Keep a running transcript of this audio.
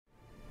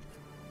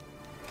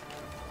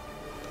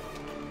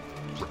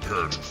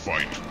Prepare to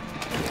fight.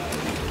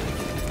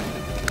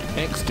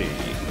 XD.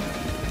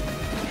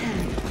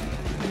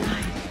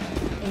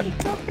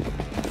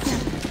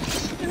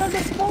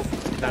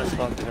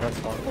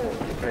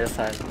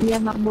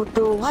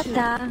 Yamamoto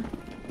Wata.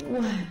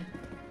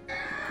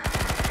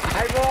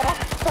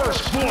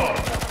 First blood.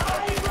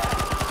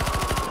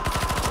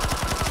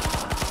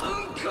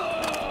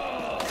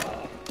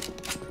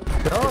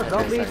 No,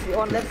 zombies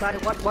on left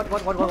side. What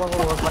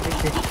is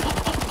this?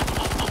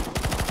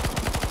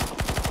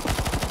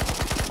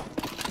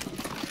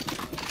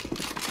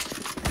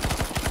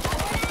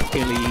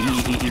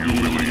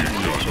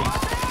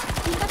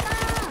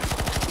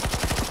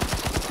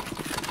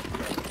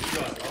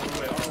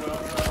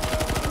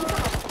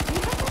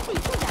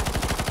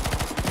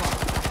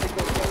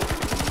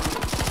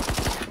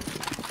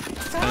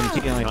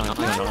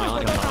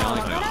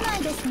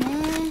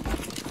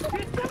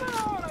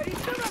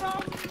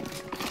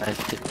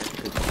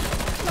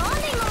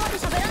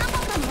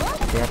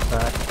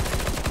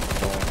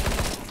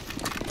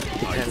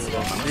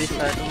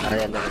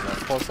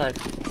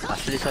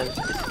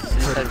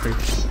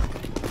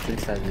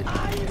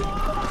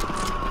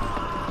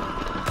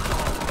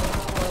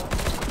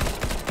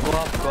 Go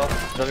up.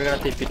 Zombie gonna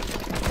TP.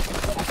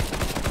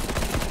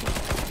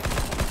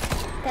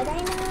 ただ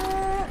いま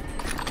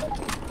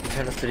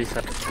Defend the 3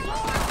 side.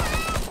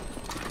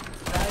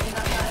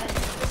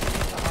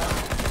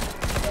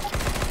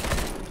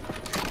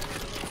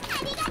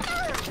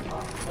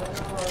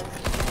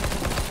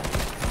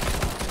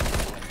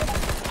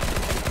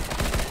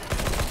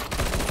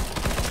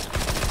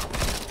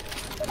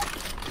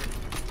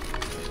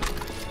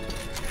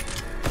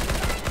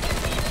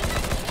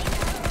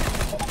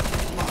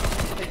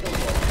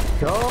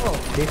 Go,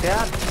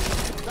 defend.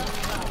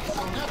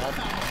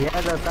 The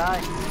other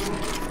side.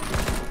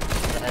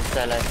 Left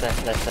side.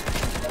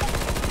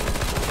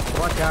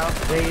 Watch out.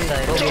 They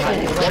go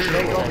behind you.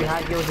 They go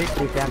behind you. This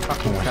defend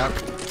fucking suck.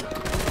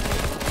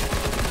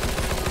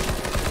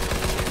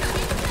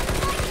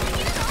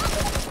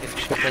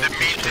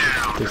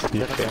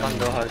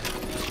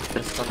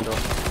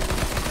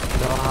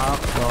 Go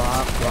up.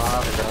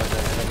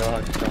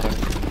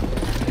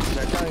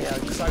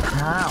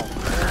 How?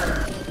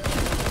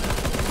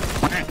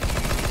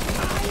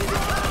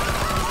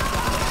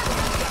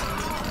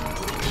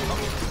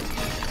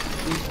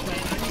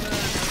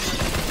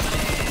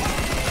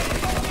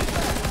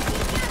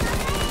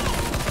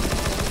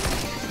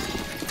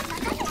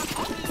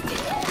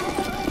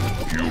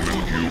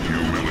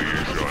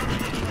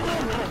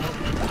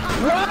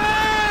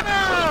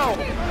 Wow!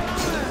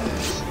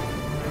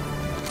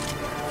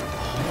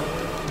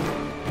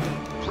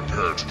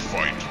 Prepare to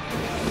fight.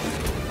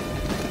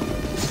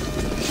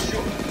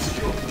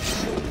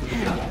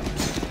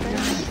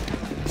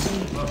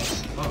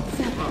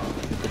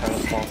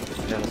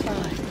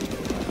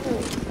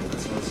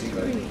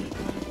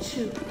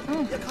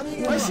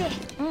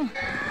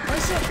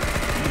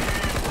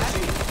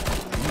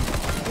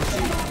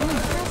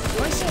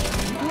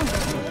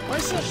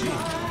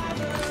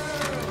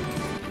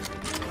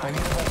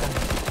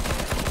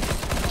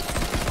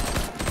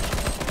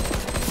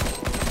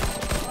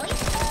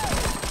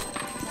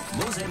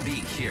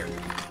 Mozambique here.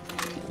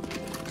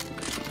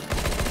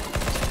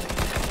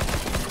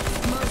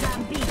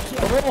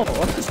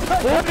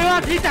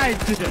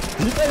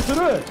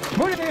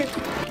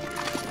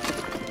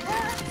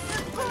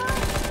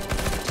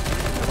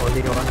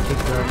 Only one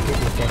kicker is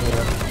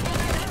here.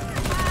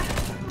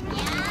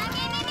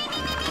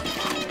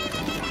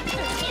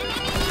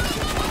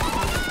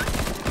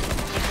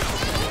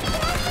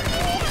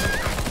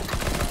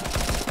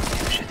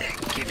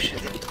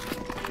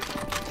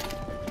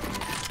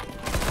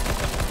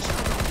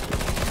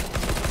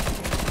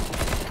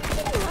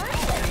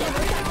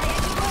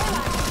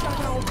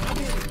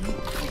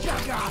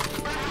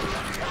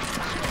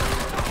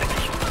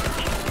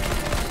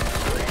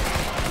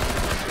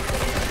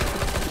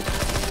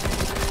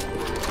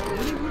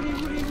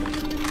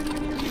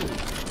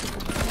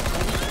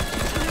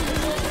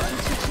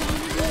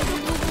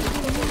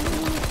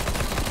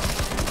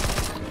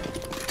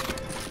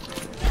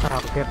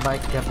 Get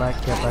back.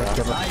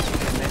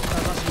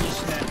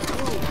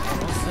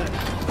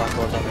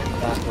 Backward.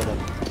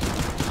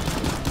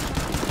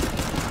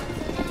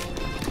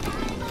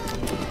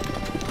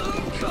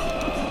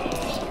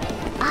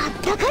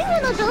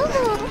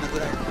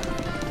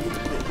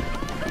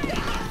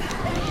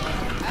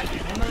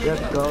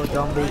 Just go,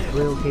 zombies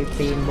will keep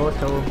being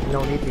mortal,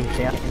 no need to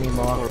stay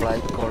anymore. Go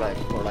right.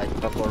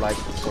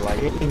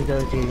 Get in the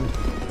team.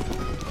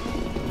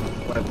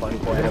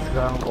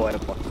 Go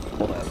airport.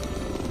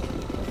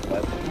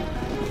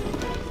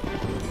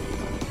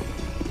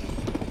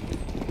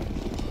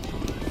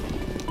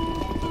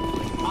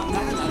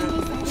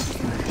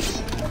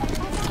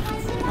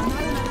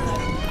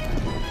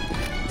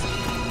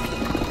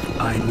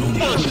 I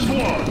need a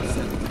shield.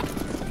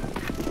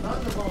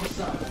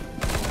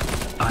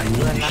 I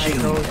need When a I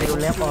go shield. to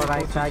left or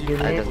right side, you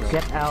need to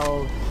get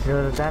out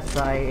to that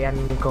side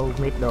and go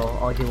middle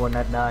or you will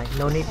not die.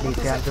 No need to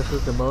try to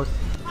shoot the boss.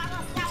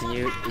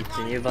 It's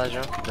a new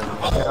version.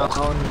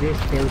 On this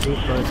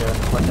version,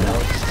 what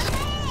else?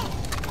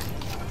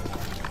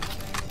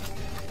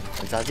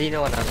 ザディー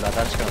ノはなんだ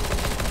新しくなった。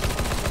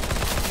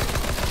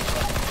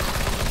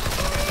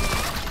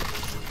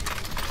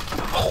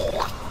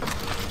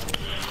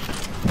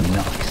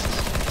Nice.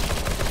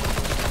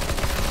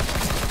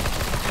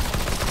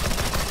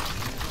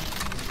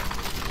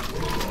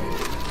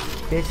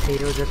 This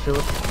hero just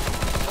shoot.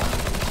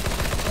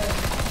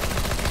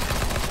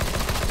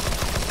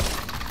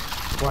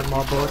 One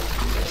more boat.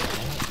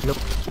 Look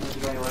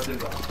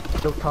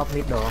top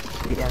mid door.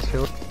 Mid and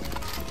shoot.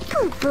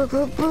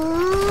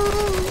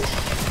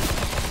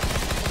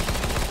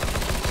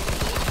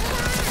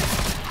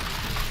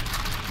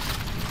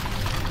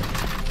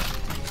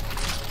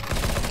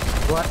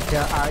 What the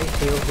I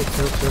feel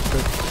shoot.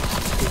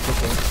 It's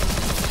okay.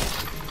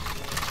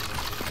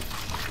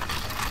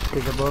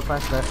 Take the ball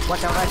faster.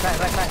 Watch out, right side.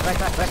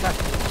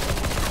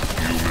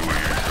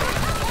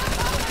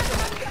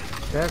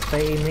 Just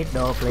stay in mid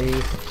door,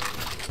 please.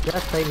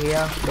 Just stay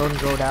here. Don't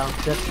go down.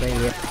 Just stay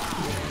here.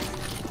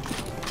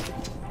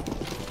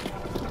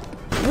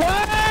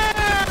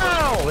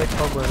 Wow! Wait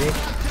for police.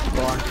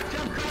 Spawn.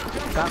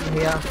 Come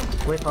here.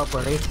 Wait for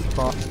police.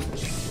 Spawn.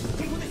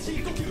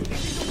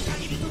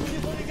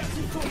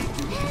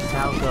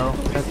 Now go.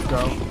 Let's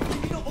go.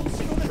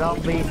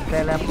 Zombies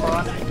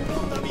teleport.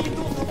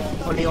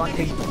 Only one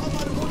thing.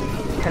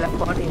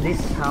 Teleport in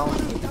this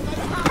house.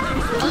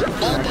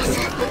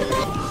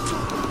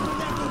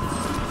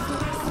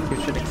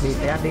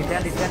 Defend.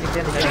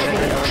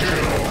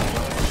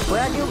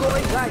 Where are you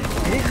going, guys?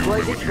 This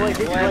way.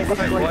 Where are you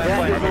going?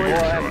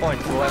 Go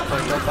point.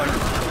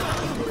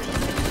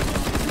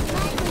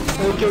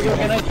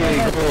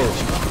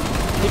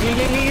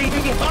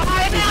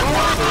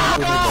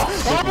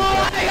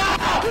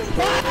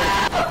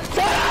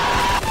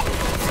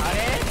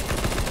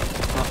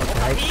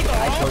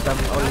 I told them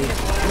only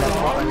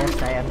teleport on left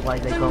side and why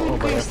they go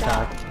over left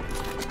side.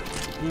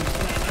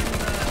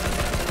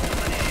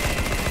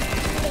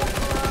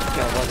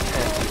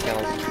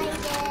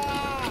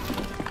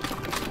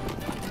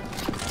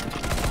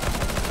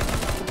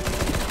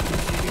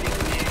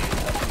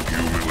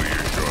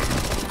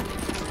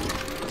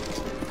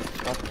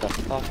 What the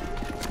fuck?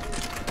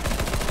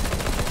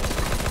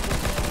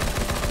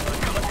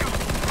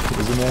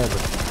 He's in there,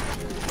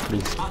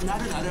 please.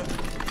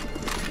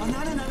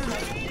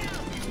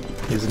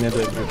 He's near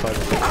the fire.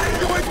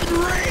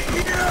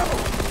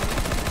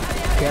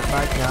 Get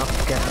back now,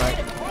 get back.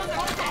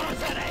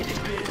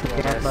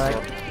 Get back.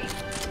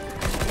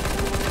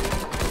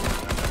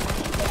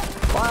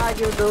 What are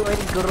you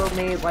doing,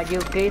 Kurumi? Why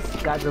you kiss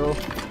Kazu?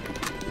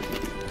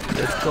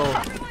 Let's go.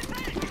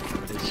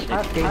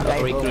 I think I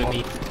go. I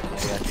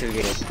got 2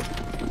 games.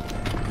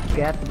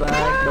 Get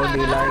back, don't be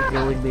like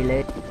you will be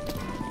late.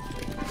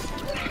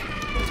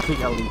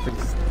 Kick out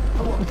defense.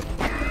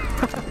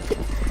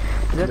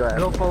 Just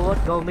go forward,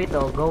 go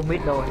middle,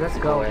 just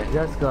go.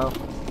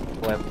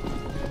 Web.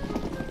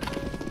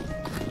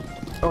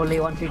 Only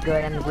one figure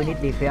and we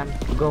need defense.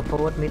 Go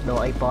forward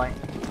middle, A point.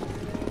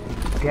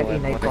 Get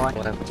in A point.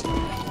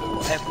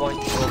 F point.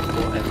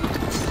 Go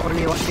F.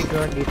 Only one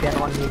figure, defense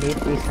 1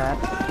 minute is hard.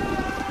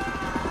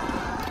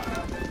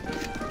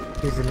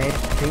 Is the next,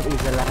 3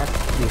 is the last,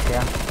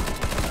 defense.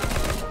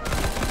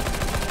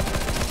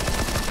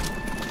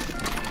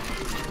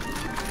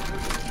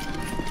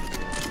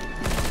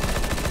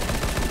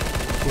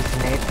 Is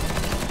next.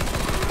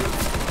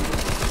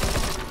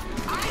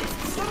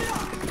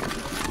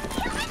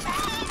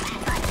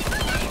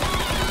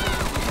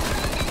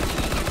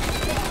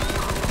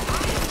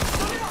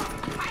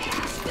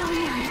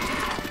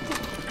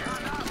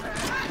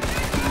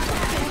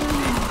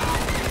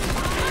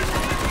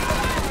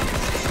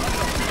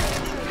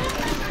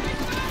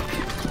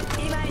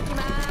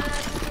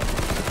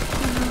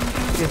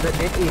 Is the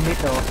dead in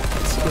middle,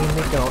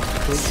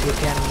 we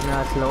can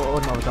slow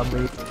on our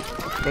zombie.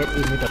 Dead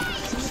in middle.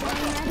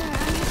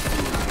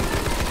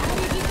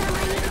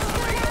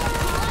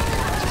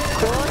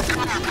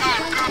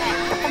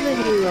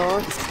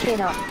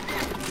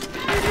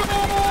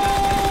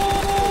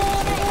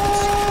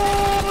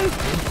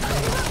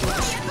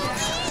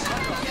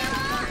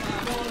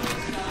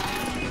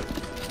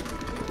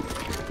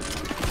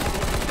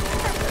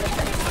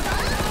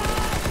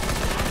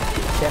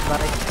 Get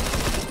back.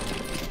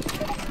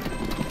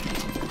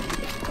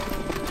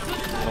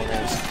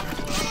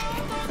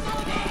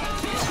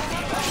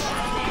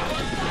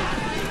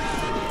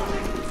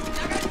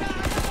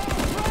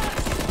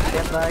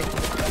 Get back.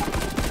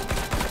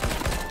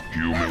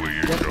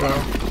 Humiliation.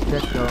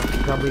 Let's go.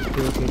 Come with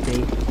QTT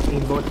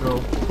in both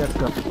rows. Let's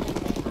go.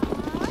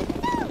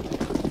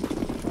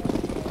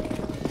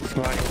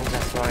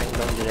 That's fine,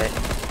 don't do that.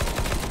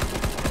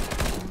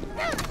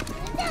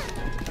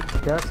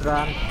 Just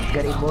run.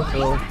 Get in both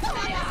rows.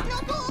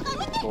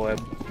 Web.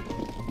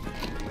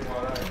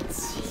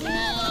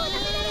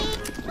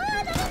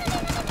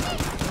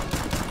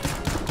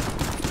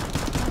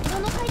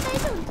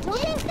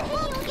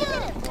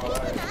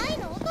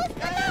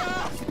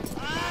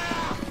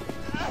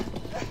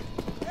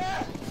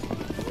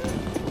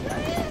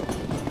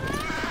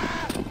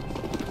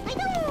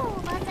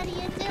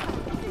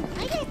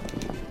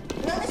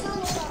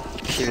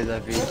 Kill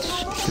the beach.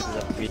 Kill the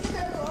beach.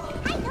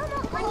 はい、どう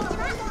もこんにち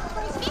は。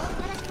小石です。よ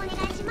ろしくお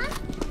願いします。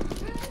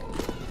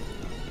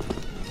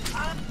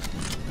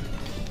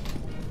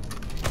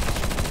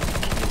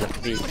 Kill the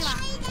beach. これは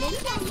レンジ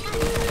ャーに関す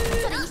る。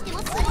それにしても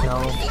すごい。 No.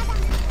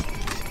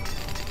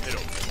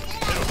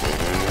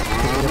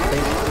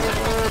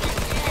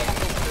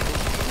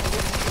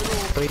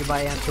 Free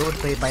buy and shoot,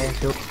 free buy and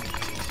shoot.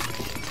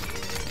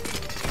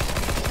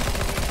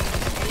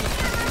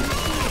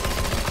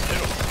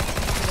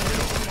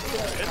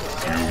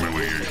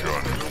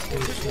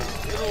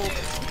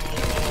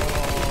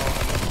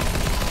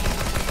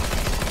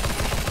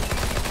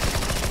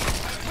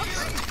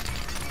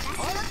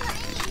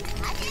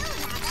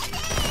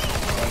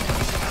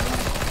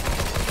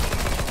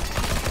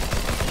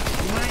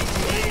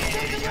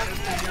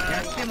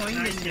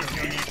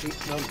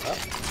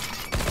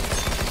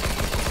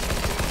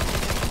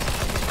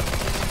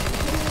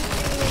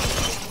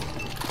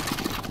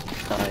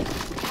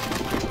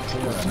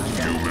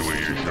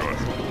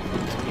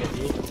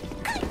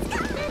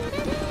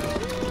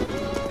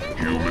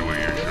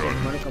 Humiliation.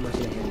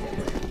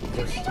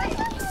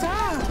 さ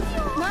あ、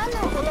何の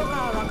ことか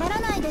わから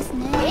ないですね。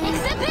エクス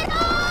ペロ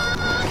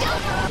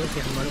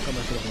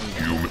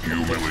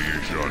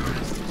Humiliation.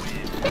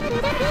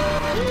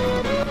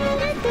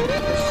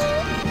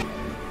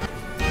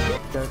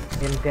 Just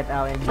him get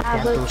out and you can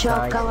Abo do cho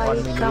side 1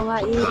 kawaii minute.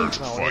 kawaii.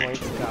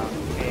 Fight.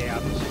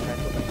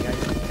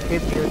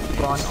 If you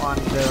spawn on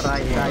the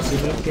right side, you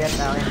need get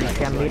out and you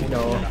can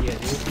middle.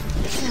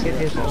 If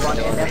you spawn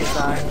on left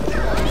side,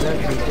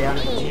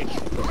 just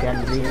you can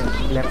reach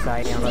left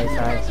side and right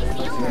side.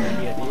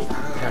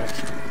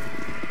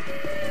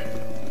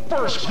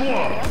 First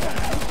blood.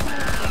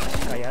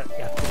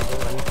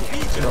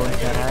 Don't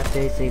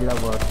karate, see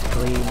level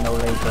 3, no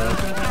later.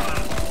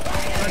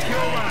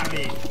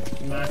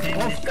 オ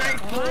フ会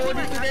当日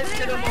です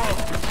けども、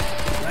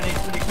マネッ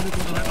クで来るこ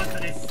となかった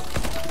です。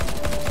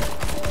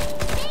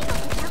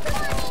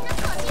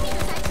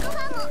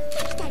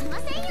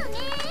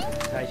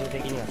最終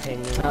的には1000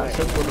人ぐらい。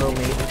 Super me.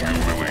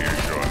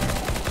 Humiliation.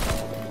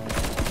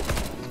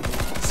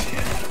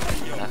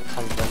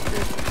 Nakal-dan.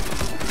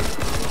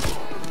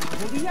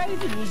 とりあえ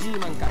ず20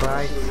万か。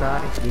 Right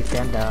side,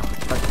 defender,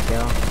 first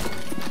kill.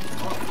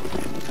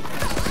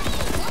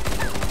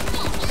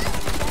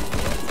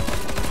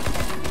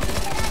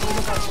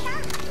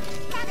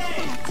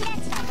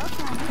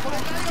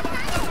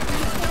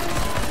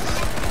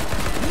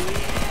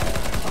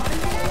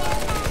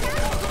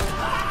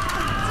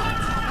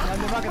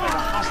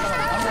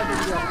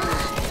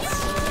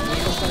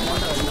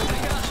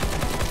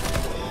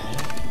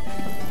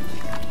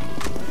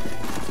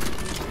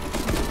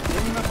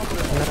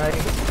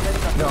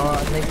 Door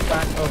next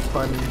part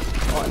open.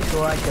 On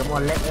sure jump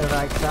on left and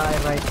right side.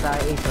 Right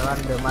side is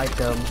random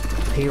item.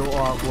 Heal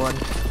or one.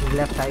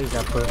 Left side is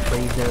a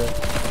freezer.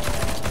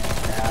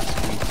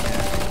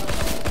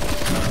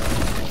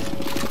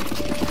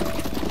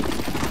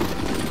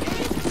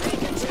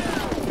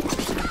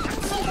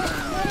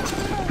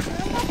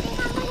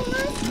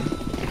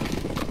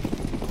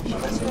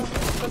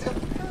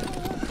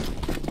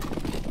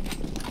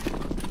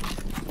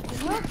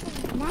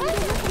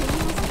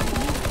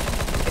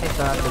 It's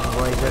random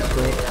boy, just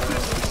quick.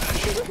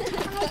 そ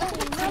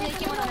ういう生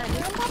き物なんで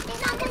す。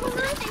なんでも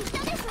ないって言った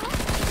でしょ。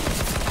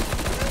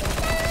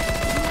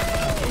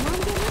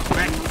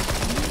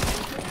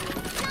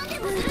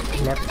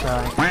 Left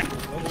side.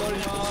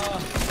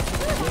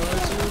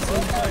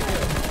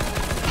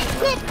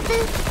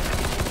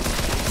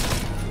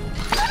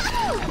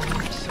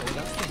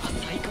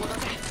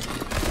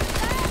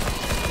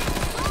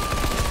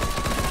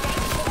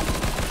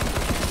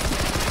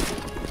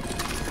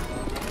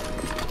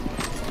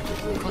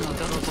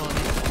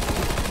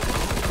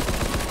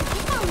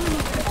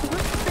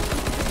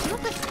 すご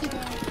く好きで。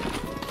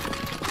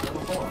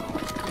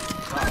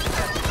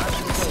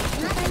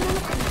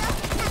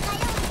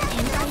変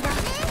態だ。変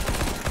態。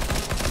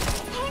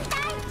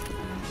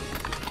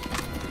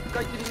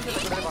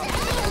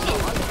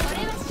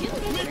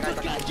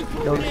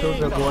 Don't shoot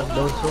the one.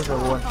 Don't shoot the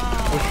one.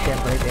 It can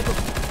break it.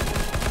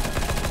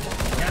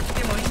 やっ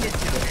てもいいんです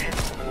よね。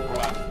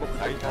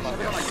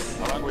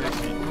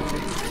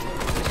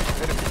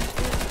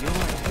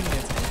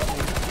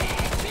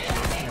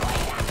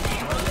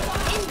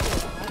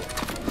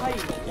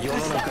世の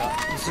中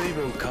ずいぶ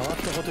ん変わっ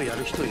たことや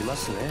る人いま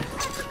すね。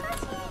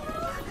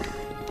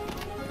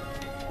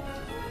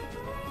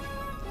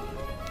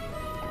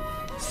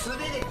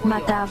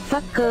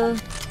Motherfucker.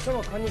 どう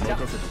もこんにちは。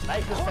ラ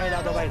イフスタイル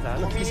アドバイザー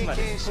の福島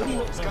です。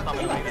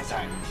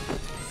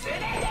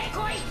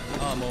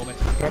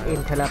 Get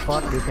in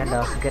teleport,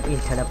 defender. Get in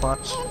teleport.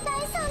 変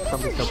態さんです。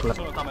 Zombie so close.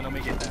 そのための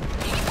メゲタ。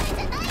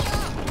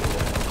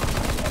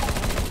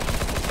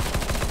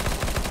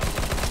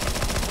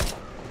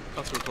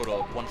 Comes to a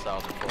total of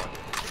 1,400.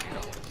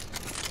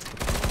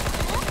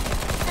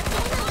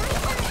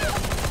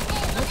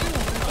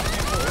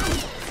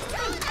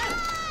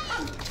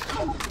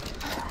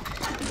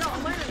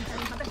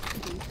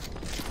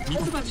 ミ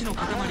ツバチ値の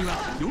塊は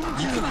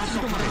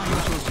48度まで上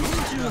昇し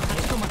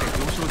48度まで上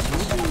昇し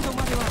50度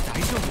までは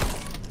大丈夫です。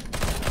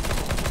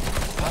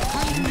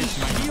死んでし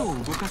まい火を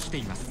動かして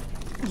います。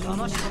そ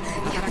の働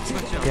き蜂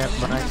は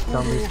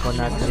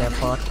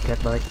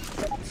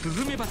ス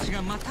ズメバチ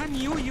がまた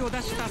匂いを出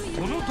したそ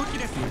の時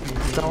です。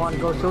 Someone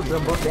go shoot the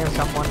boat and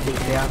someone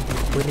defend.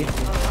 We need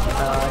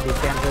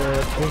defend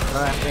the push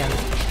and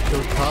to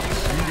top.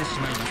 死んでし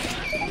まいます。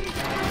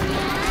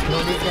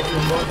 No need get the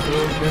boat to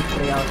just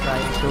stay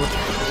outside and shoot.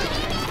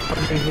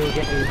 Only you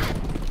get in.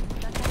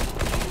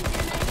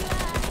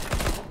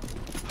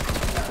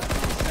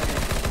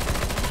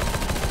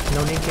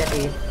 No need get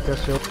in,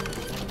 just shoot.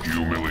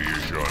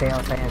 Humiliation. Stay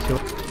outside and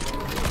shoot.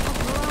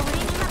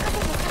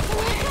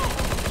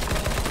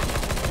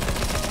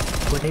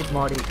 We need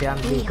more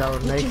defense. We go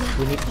next.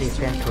 We need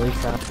defense to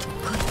each other.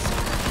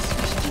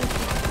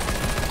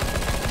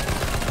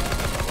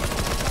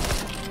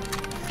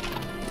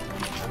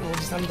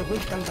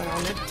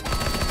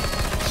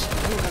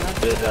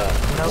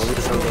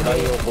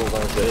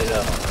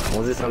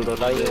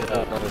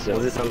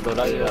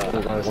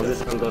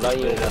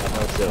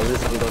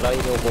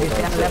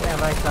 Defend left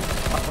and right side.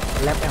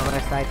 Left and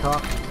right side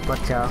talk.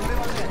 Gotcha.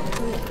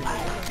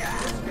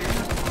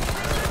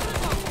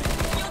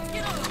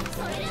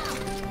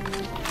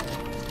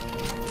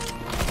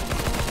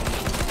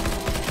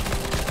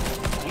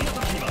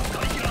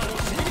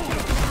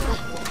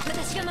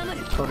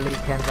 Totally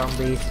 10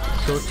 zombies.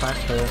 Shoot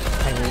faster.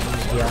 I mean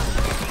easier.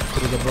 To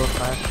the boat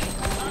fast.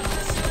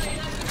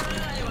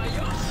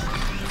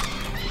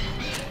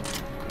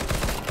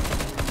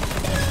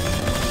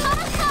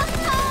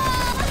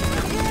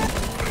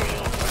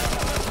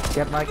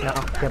 Get back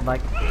now. Get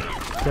back.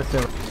 Just do.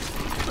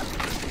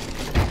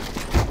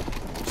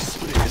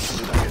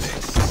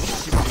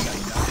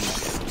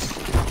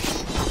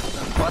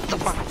 What the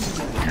fuck?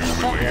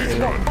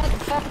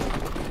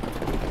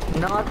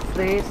 Not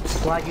this.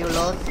 Why you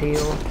lost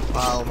heal?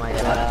 Oh my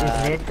god. This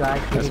net guy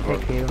can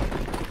take heal.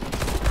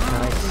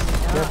 Nice.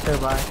 Just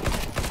survive.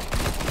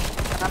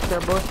 After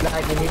both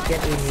die, we need to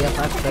get in here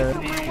faster.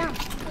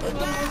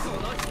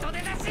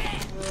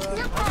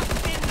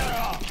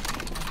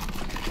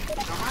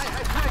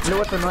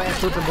 Lower to noise and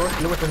shoot the boat.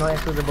 Lower to noise and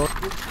shoot the boat.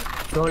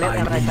 Go left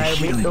and right side.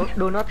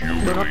 Do not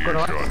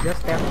cross. Just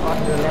stand on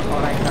the left or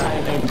right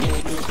side.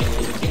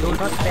 Do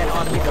not stand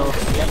on middle.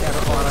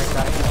 Left or right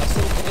side.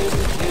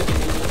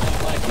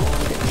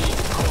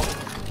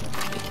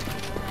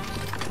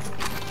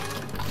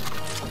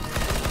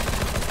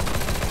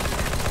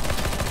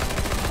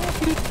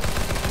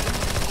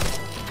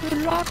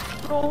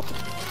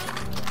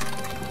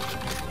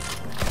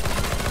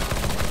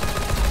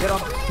 Get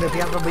on. The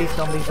zombies.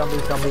 Someone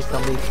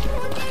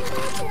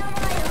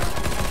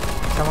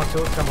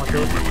shoot. We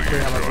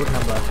have a good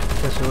number.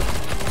 Just shoot.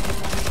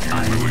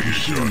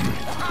 Humiliation.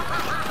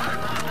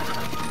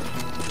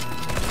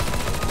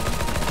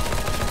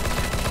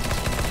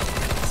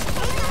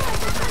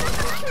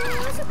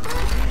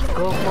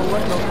 Go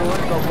forward.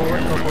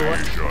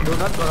 Do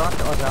not cross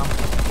or jump.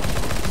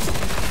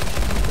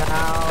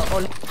 Now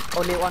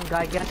only one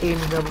guy get in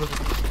the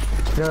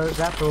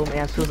that room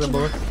and shoot the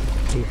boat.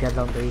 Defend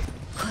zombies.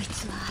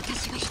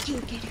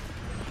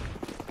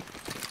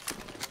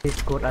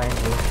 This good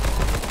angle.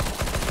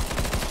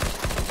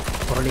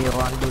 Only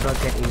one do not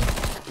get in.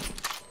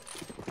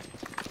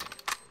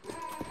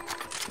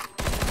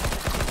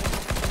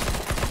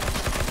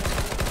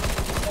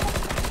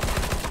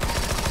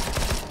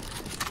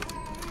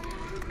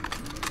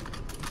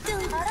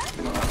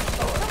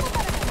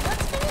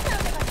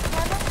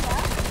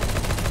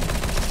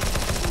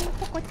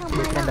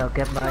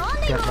 Get back.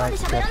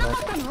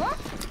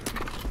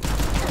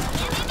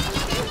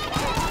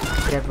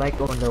 Get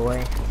back on the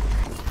way.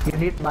 You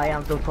need buy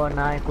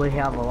M249. We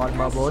have one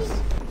more boss.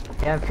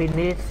 And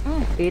finish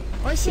it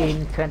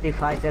in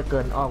 25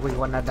 seconds or we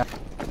wanna die.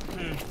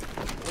 In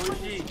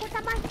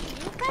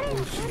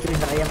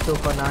the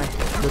M249.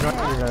 Do not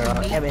use the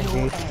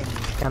MNG.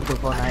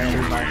 M249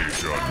 only buy.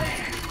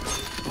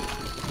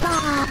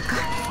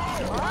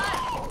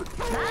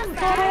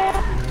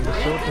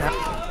 Shoot now.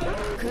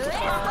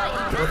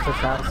 Put the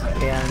shots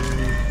and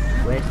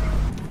wait.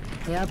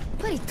 やっ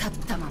ぱり立っ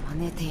たまま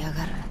寝てや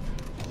がる。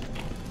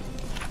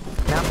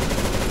 Now,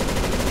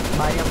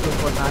 buy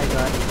M249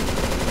 guys.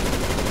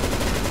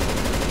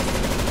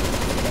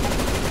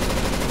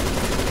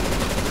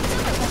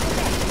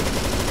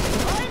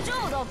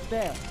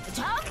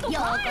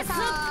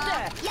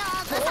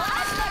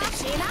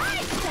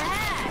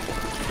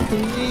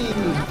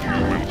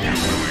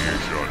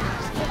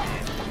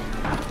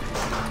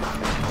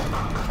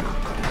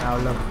 Now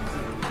look.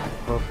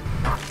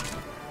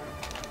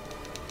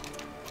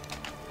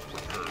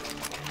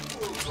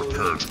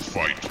 Prepare to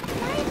fight.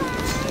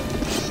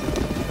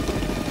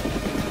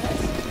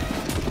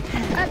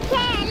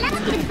 Okay, let's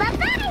get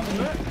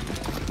bye-bye.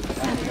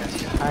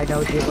 I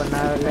know you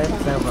wanna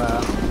left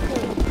server.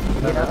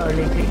 You know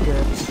early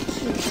trigger.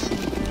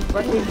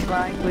 But it's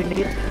fine, we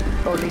need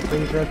only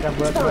trigger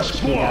convert to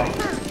here.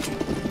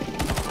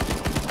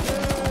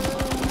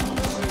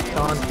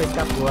 on pick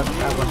up wood,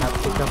 I will have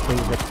pick up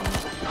freezer.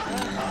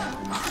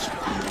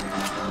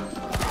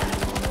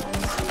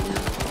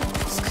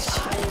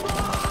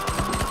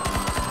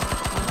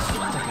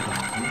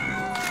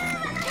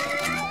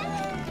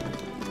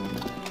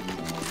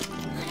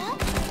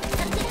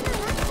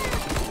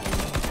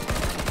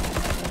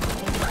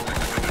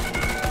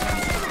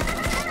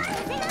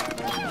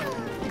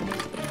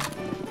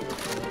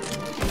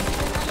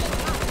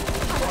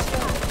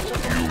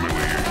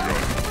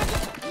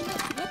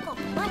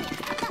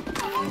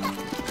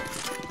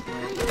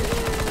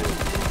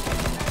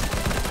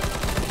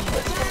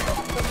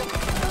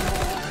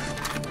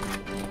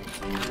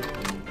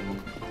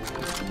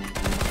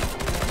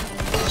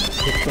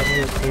 Can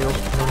you feel?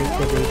 No need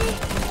to be.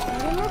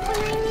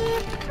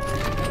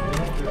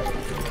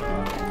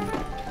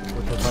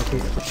 What the fuck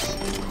is?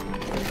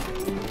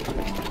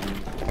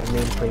 I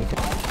mean,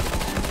 freezer.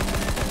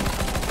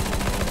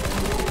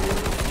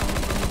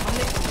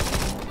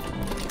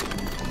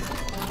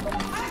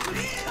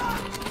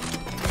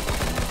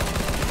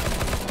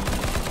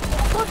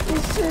 Fuck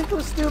this shit, who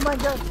steal my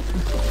gun?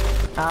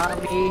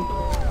 Me,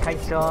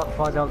 Kaiso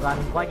for the gun.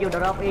 Why you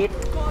drop it?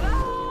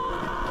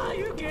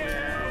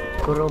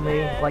 Kurumi,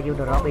 why you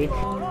drop it?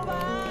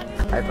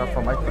 I drop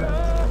for my friends.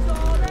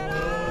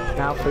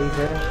 Now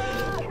freezer.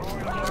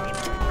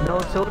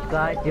 Don't shoot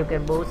guys, you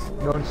can boost,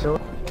 don't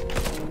shoot.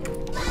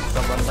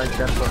 Someone like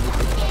that for me.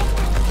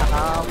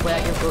 Where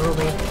are you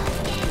Kurumi?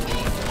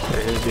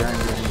 Behind.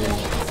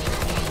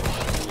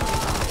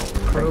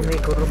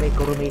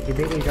 Kurumi,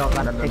 this is your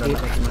gun, take it.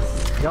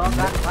 Your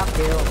gun, fuck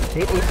you,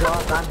 this is your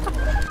gun.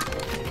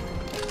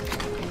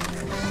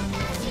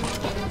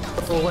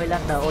 Oh, wait,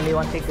 that's the only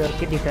one trigger,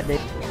 keep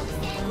defending.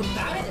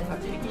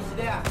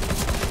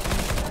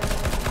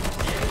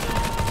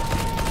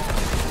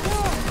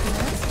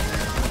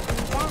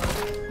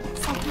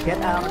 Get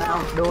out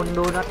now, do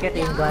not get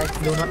in guys,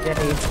 do not get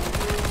in.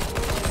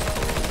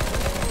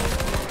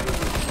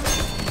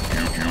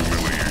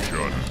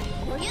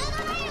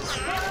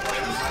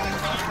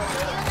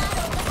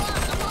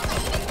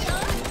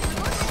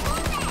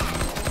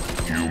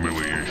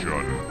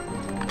 Humiliation.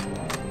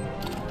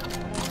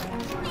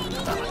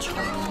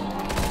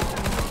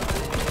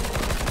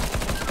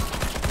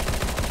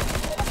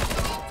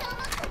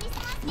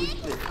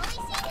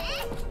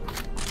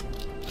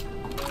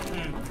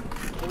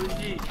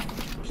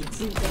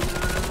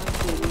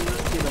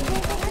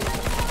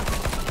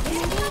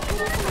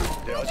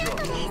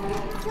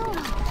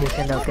 You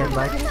can now get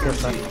back,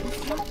 get back.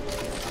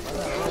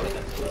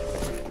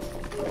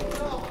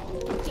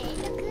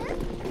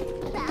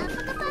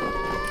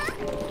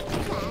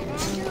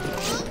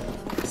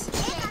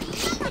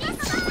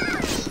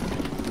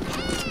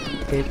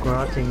 Keep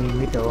crossing in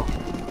middle.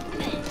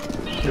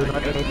 Do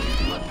not hit.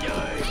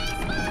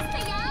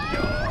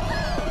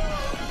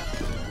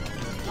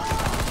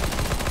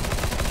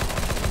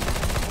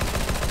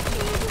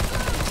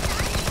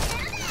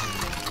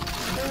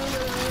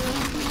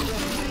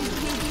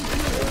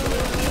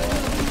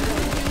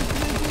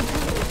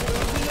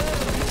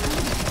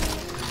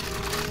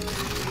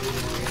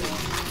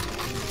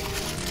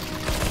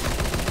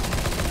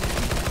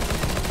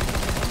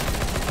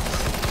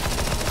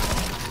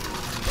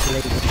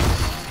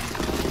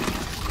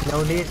 No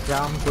need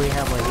jump, we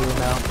have a heal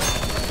now.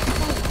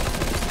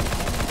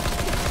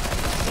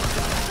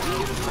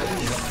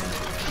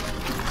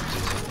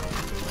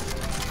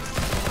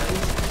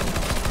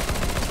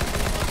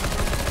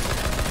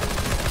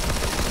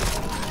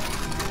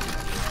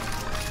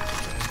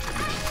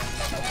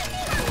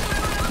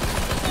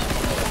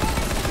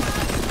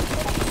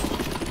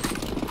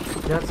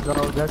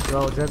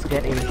 Just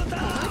get in.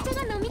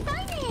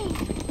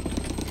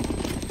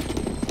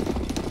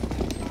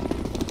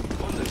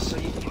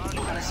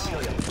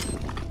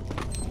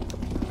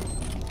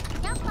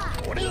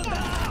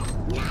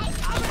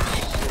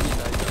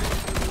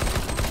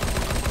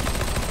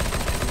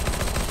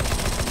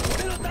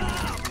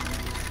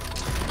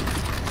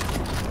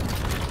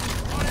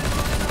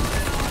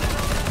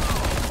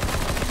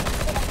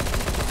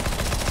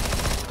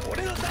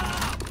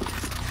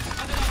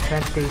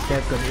 Twenty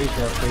seconds is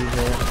a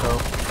freezer and go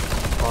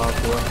for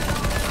one.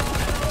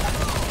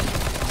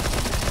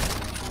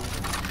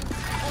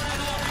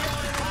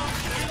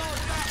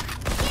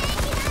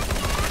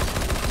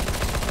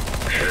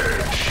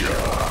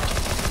 Headshot.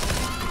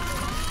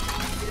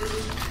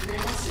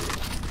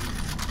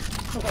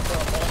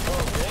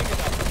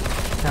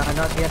 No,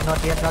 not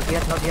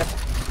yet.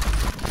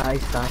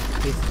 Nice.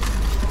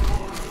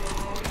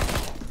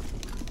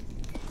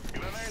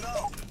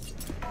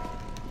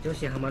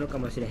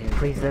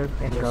 Freezer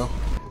and go.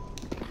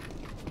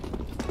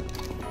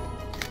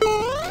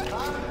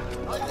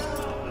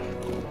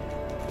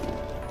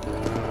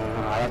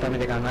改め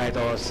て考える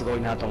とすご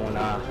いなと思う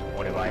な、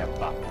俺はやっ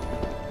ぱ。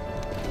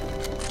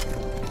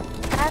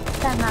立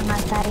ったまま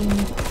去り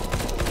に。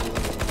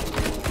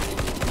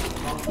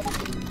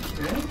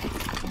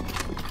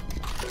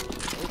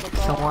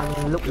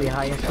Someone look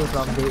behind and shoot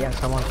from the and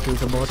someone shoot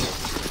the boat.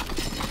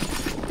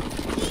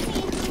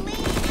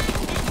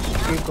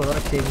 Keep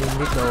crouching in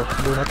middle.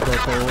 Do not go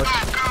forward.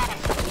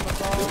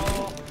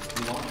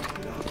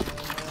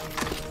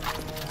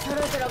 そ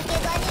ろそろ怪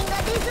我人が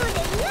出そうで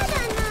嫌だ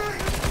な。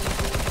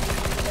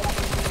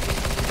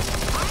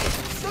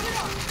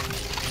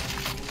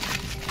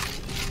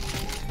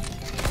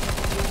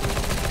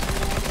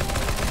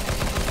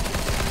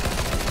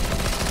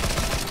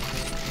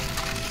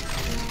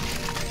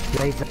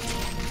Laser.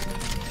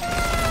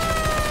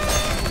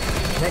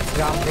 Next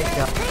round, next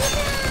round.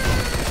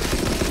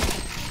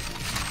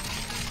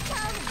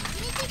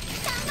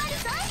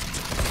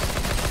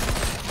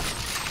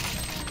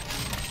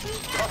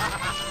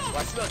 わ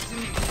しは準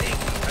備でき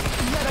た。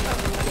嫌だから。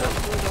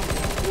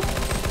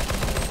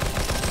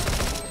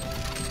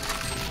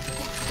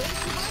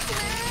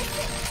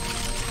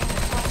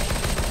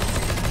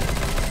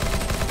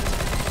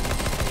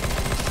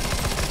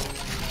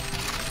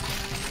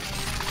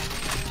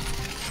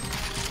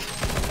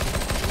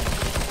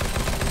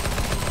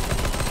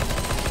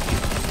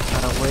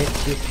Wait,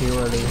 this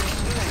purely.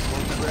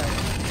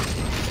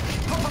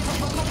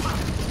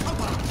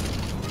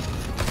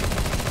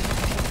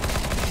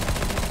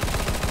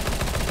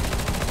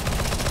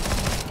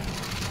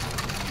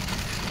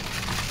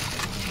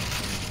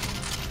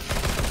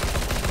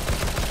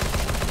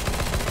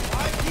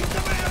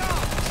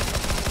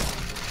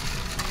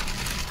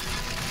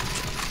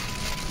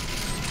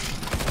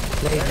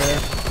 Play there.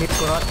 Keep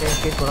corrupting,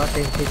 keep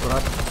corrupting, keep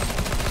corrupting.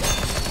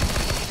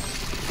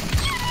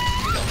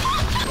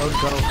 Don't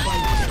go.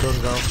 Don't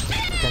go.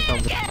 Can't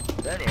come back.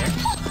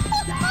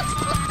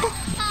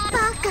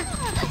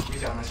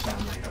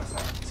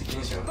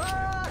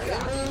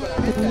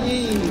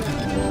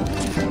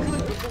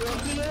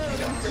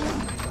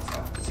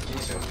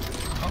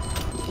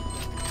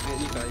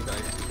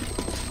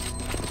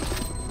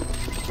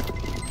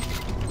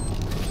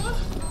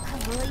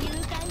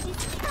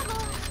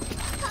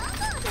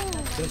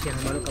 少しハ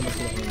マるかもし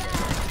れへん。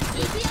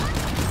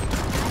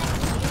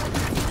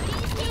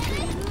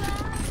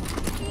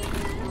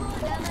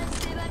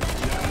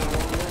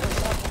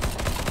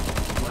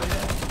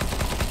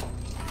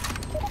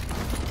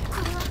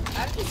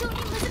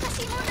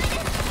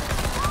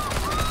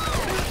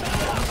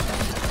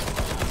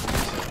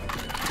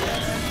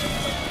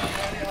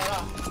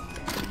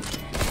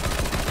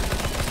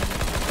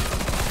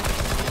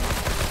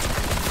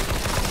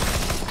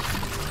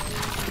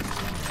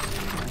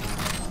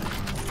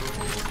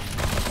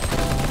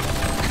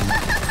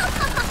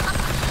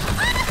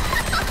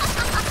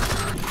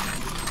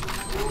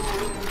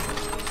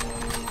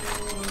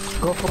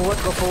Go forward,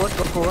 go forward,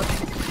 go forward.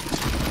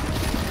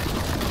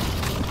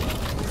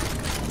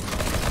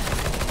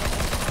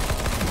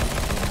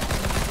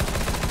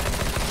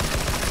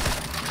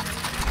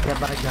 Get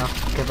back now,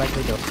 get back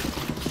to the.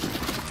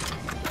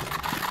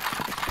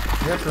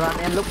 Just run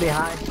and look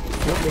behind.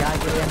 Look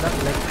behind you and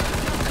not left.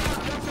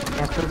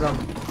 And still go.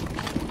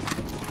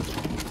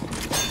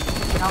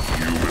 Jump.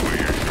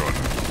 Humiliation.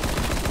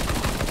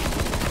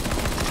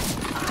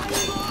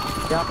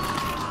 Jump.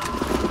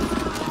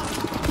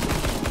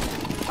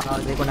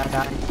 They're gonna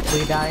die.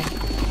 We die.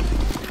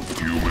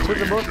 Shoot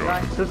the boat,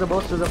 guys. Shoot the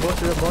boat, shoot the boat,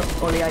 shoot the boat.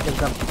 Only I can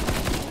come.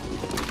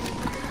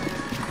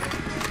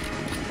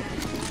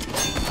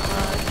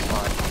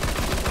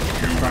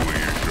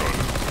 Humiliation.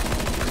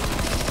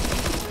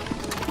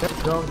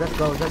 Let's go, let's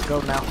go, let's go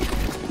now.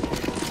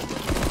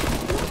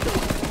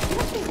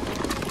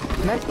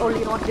 Next,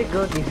 only one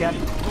trigger defense.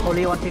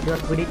 Only one trigger.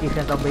 We need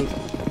defense zombie.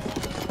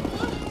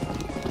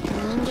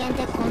 人間っ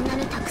てこんな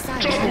にたくさ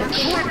んいるだ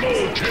け。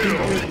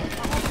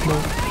 No,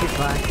 it's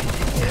fine.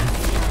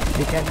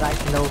 We can guys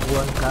no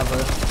one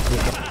cover. We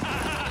can.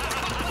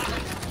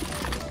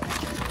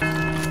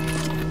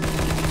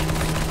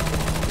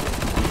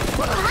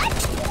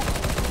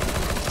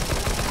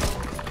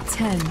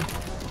 Ten,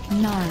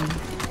 9,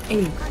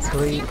 8,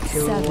 3,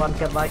 2, 1,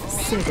 get back.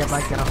 Get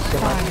back now.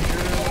 Get back.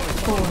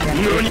 4,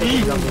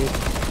 Get back.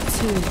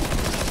 2,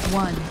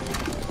 1.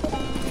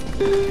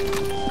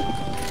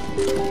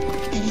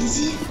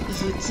 Allez-y,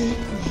 votez,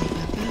 n'ayez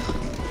pas peur.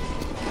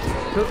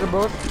 Shoot the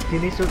boat.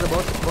 Jimmy, shoot the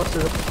boat. Boat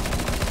shoot the boat.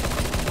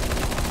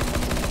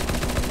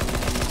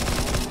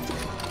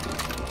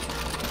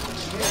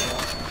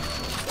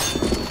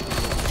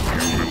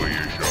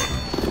 Humiliation.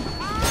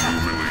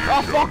 Humiliation.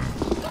 My fuck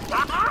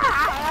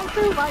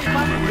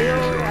you.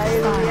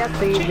 I have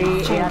TV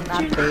and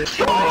nothing.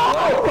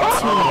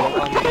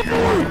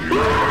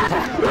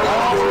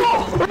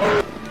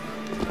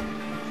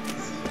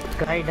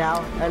 Guy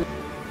down.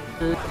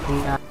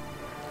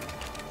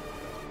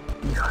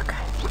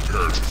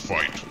 Prepare to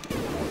fight.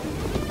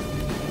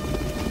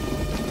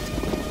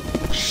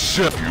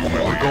 Shit,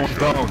 humiliation. Going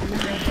down.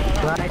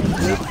 Right,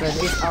 listen,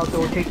 it's auto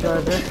trigger.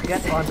 Just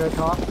get on the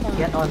top.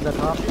 Get on the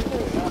top.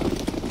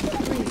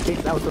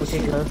 It's auto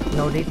trigger.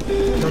 No need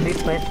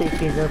press the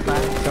trigger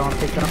back. Don't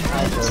pick up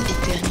either. C'est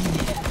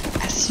terminé.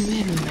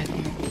 Assumez-le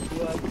maintenant.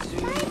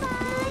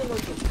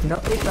 No,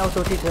 it's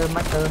auto trigger.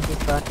 My turn.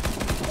 It's fine.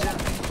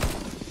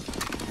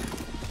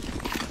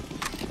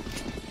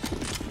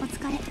 お疲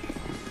れ。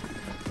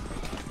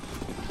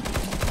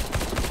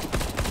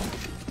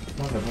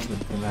まだ潜っ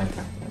てないか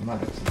らね。まだ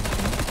続くね。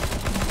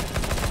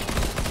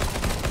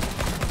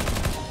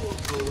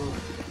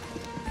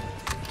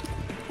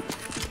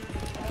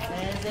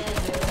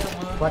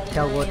Watch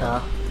out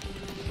water.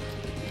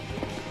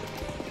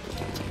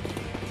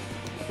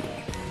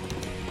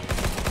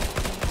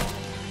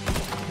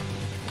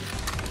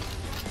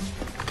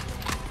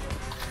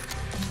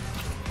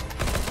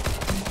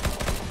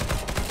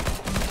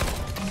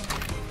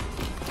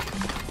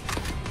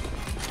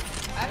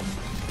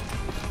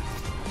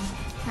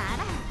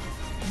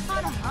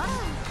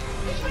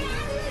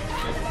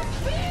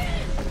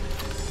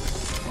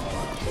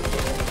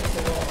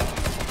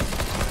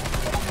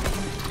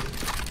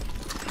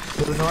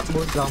 Do not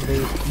move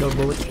zombie, don't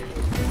move.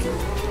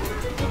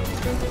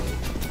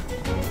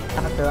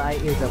 After I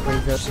use the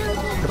freezer.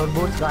 Don't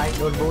boost guys,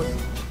 don't boost.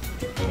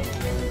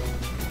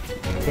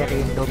 Get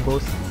in, don't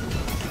boost.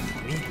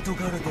 ミッド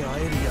ガルで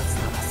会えるやつ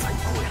なら最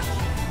高や。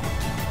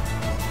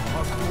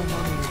発酵マ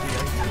ミルで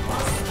焼いてま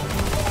す。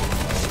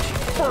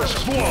 First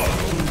blood!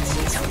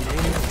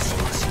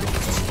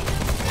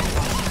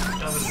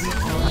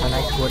 A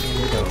nice one in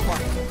middle.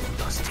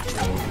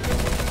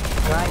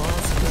 Right.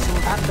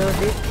 After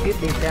this, keep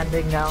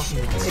defending now.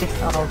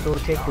 It's auto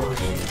taken.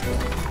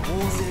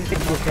 If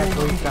you get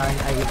to time,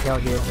 I will tell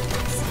you.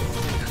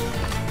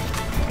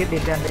 Keep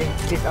defending.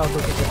 It's auto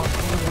taken.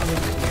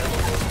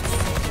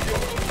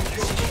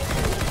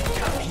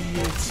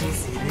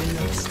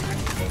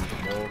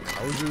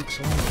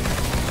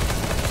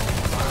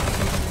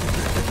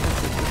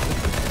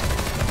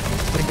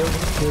 We don't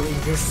need to in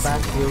this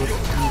part. You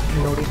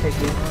know it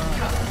again.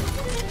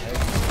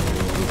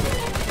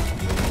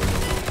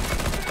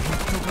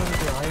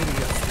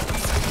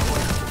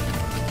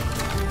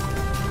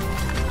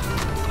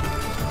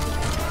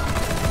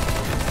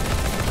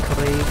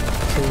 3, 2,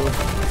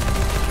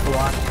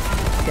 1.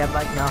 Step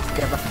back now,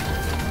 step back.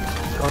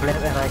 Go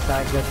left and right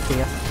side, just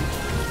here.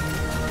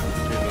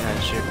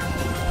 Shoot.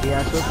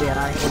 Yeah, shoot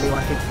behind, only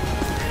one hit.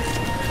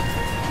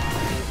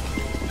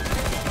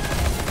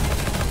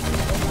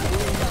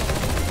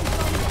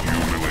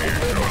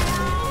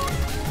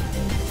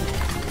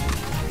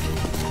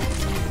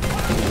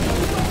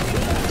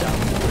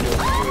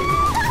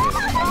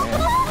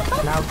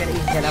 Now get in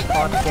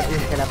teleport, get in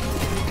teleport.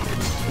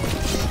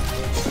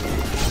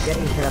 Get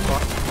in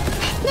teleport.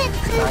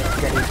 Right,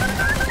 get in.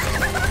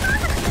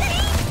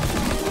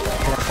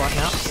 Teleport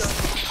now.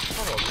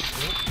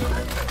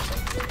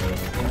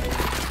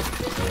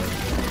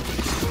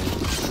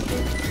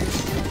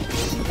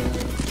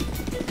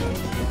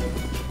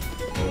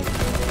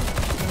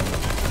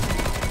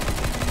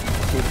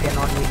 You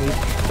cannot need it,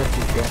 just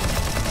sit there.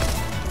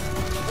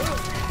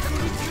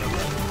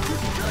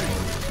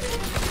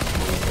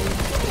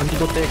 Don't need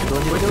to take,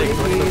 don't need to take,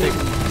 don't need to take.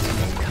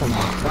 Come on.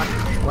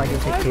 Why you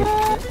take it?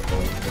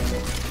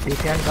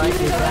 Defend guys,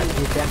 defend.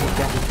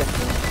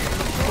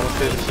 このス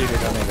テージヒールい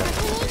らねえから。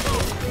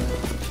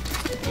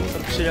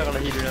私だから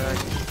ヒールいらない。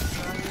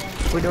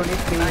We don't need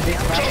to use this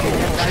map,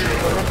 defend guys, we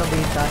don't have to be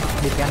done.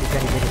 Defend.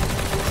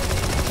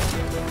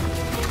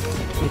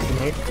 It's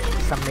mid,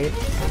 some mid,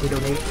 we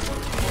don't need.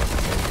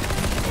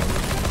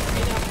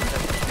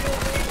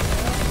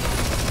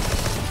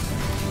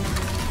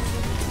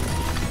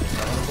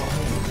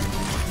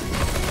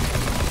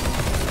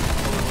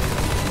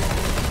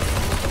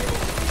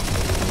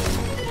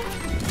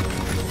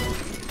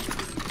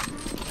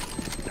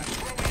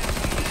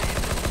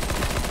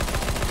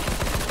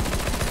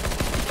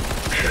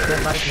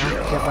 Step back now,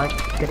 step back,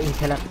 get in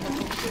teleport.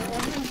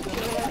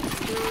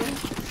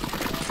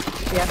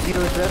 Yes,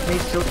 users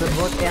need to the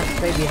boat and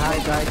stay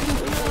behind guys.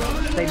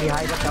 Stay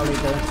behind, that's our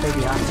later, stay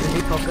behind. You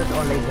need focus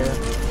on later.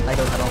 I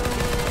don't know.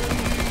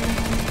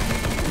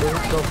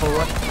 Don't go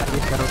forward, I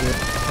will tell you.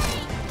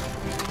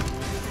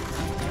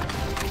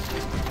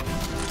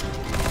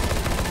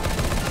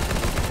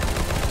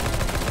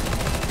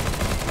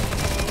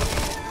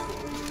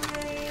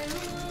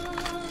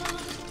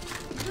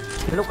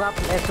 Look up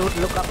and shoot,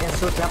 look up and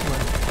shoot that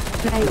one.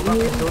 Look up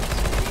and shoot.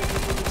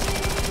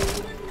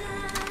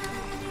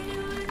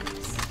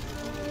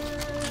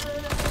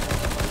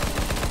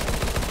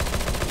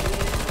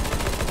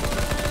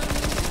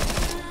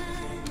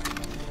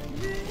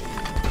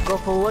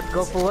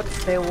 Go forward,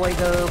 stay away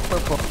the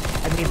purple.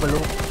 I mean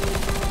blue.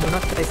 Do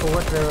not stay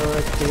forward the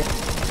clear.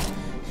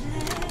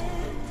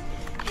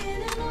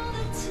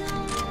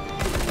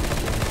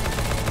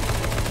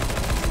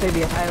 Stay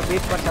behind a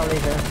bit, watch out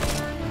later.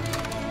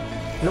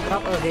 Look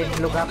up again,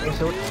 look up and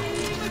shoot.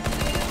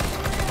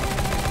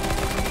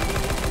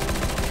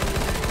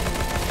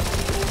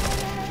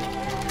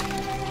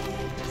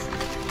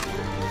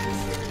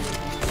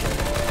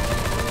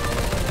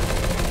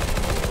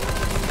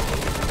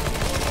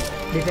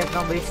 Defend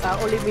zombies,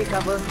 only me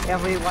cover,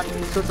 everyone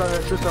shoot the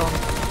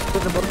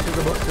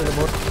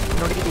boat.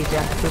 No need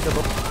defend, shoot the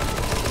boat.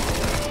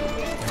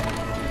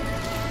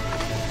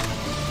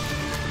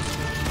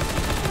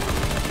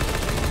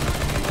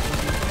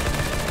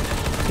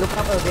 Look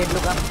up again,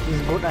 look up,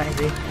 is good I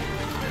see.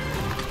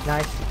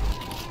 Nice.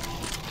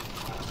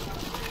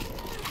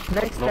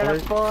 Next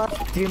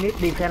teleport unit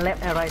defend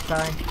left and right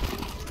side.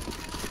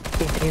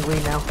 If we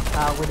now,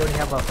 we don't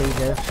have a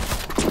freezer.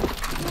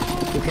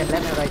 Defend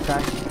left and right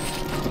side.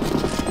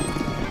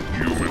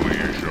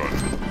 Humiliation.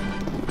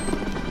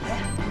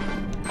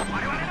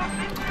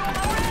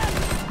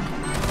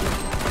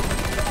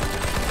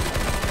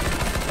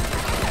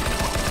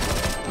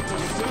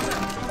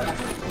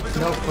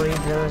 No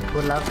freezer,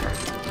 good luck.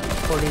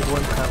 Only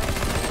one cup.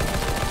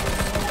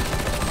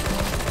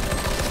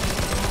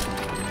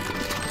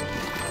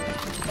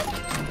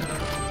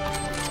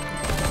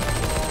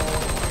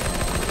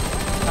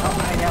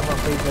 I have a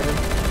freezer.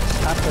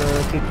 After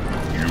kick.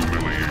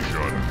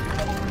 Humiliation.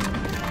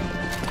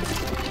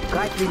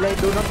 Guys, delay,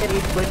 do not get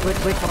it. Wait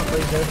for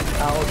freezer.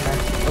 Okay.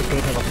 Okay,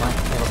 never mind.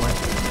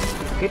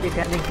 Keep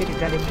defending.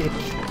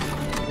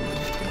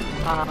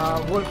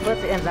 Wolf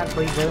first and then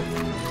freezer.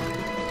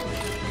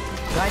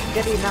 Guys,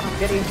 get in now,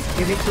 get in.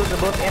 You need to the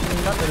boat and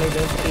not the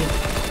laser. Get in.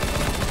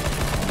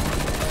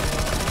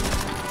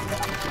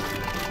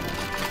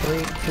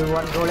 3, 2,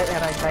 1, go left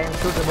and right side.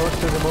 Shoot the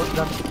boat,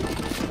 done.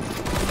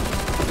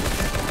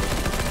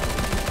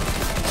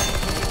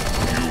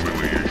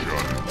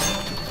 Humiliation.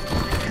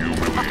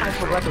 I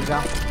forgot to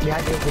jump.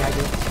 Behind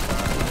you.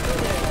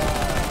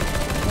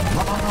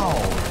 Wow.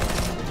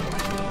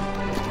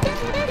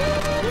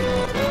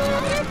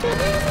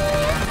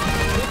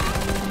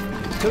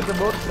 Shoot the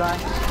boat,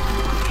 guys.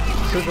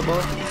 Shoot the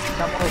boat.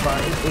 Come over,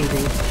 it's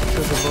easy.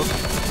 Shoot the boat.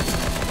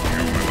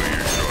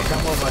 Humiliation.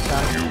 Come over,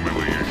 son.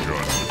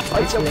 Humiliation.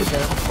 It's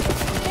laser.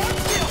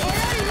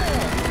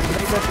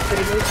 Laser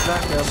spring is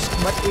faster,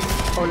 but it's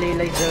only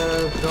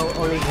laser, so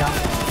only jump.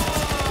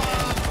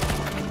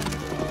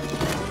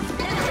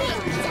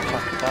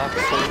 Yeah,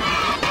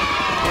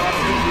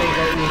 this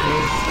laser easy.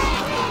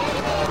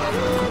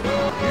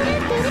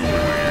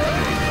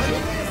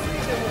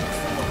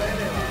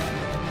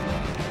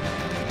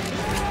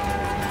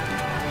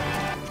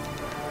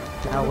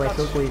 Now where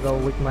should we go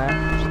with map?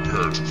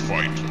 Prepare to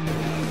fight.